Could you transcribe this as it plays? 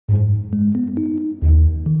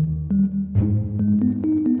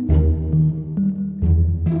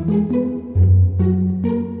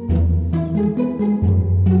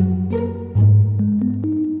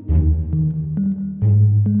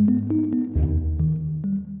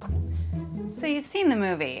So you've seen the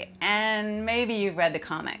movie, and maybe you've read the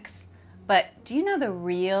comics, but do you know the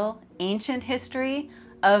real ancient history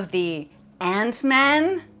of the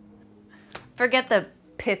Ant-Men? Forget the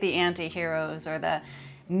pithy anti-heroes or the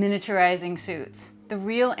miniaturizing suits. The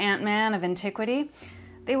real Ant-Man of Antiquity,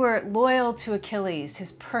 they were loyal to Achilles,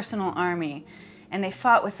 his personal army, and they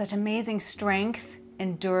fought with such amazing strength,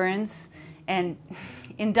 endurance, and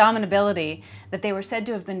indomitability that they were said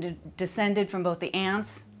to have been descended from both the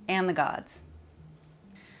ants and the gods.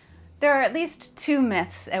 There are at least two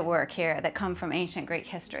myths at work here that come from ancient Greek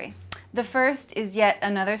history. The first is yet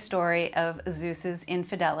another story of Zeus's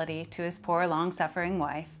infidelity to his poor, long-suffering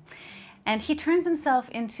wife, and he turns himself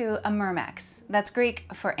into a Myrmex. That's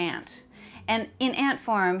Greek for ant. And in ant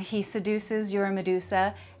form, he seduces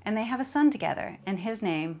Medusa, and they have a son together, and his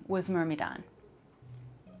name was Myrmidon.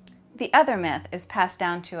 The other myth is passed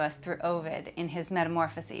down to us through Ovid in his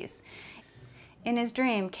Metamorphoses. In his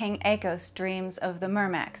dream, King Aeacus dreams of the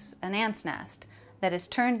Myrmex, an ant's nest, that is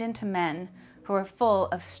turned into men who are full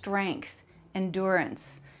of strength,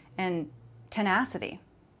 endurance, and tenacity.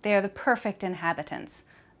 They are the perfect inhabitants.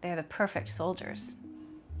 They are the perfect soldiers.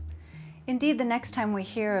 Indeed, the next time we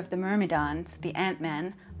hear of the Myrmidons, the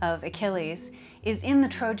ant-men of Achilles, is in the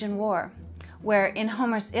Trojan War, where in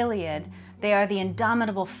Homer's Iliad, they are the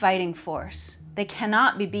indomitable fighting force. They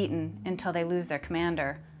cannot be beaten until they lose their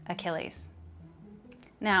commander, Achilles.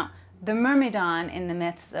 Now, the Myrmidon in the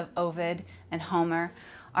myths of Ovid and Homer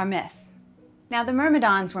are myth. Now, the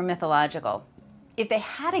Myrmidons were mythological. If they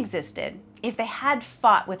had existed, if they had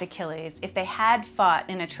fought with Achilles, if they had fought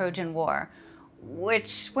in a Trojan War,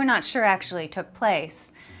 which we're not sure actually took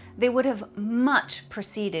place, they would have much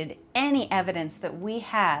preceded any evidence that we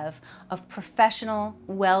have of professional,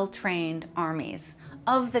 well-trained armies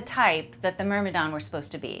of the type that the Myrmidon were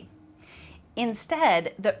supposed to be.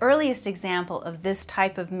 Instead, the earliest example of this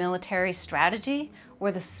type of military strategy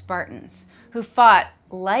were the Spartans, who fought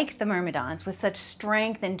like the Myrmidons with such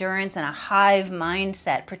strength, endurance, and a hive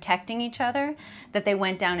mindset, protecting each other, that they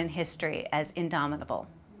went down in history as indomitable.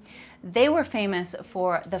 They were famous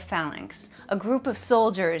for the phalanx, a group of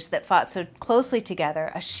soldiers that fought so closely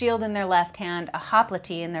together, a shield in their left hand, a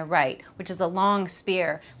hoplite in their right, which is a long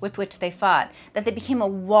spear with which they fought, that they became a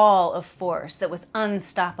wall of force that was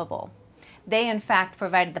unstoppable. They, in fact,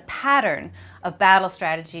 provided the pattern of battle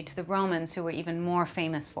strategy to the Romans, who were even more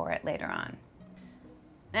famous for it later on.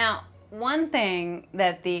 Now, one thing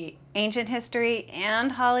that the ancient history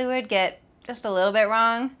and Hollywood get just a little bit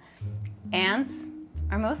wrong, ants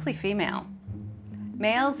are mostly female.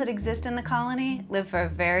 Males that exist in the colony live for a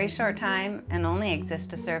very short time and only exist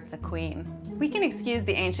to serve the queen. We can excuse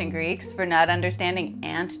the ancient Greeks for not understanding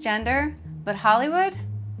ant gender, but Hollywood?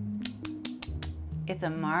 It's a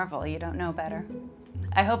marvel you don't know better.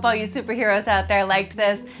 I hope all you superheroes out there liked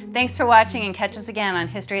this. Thanks for watching, and catch us again on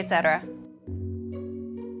History Etc.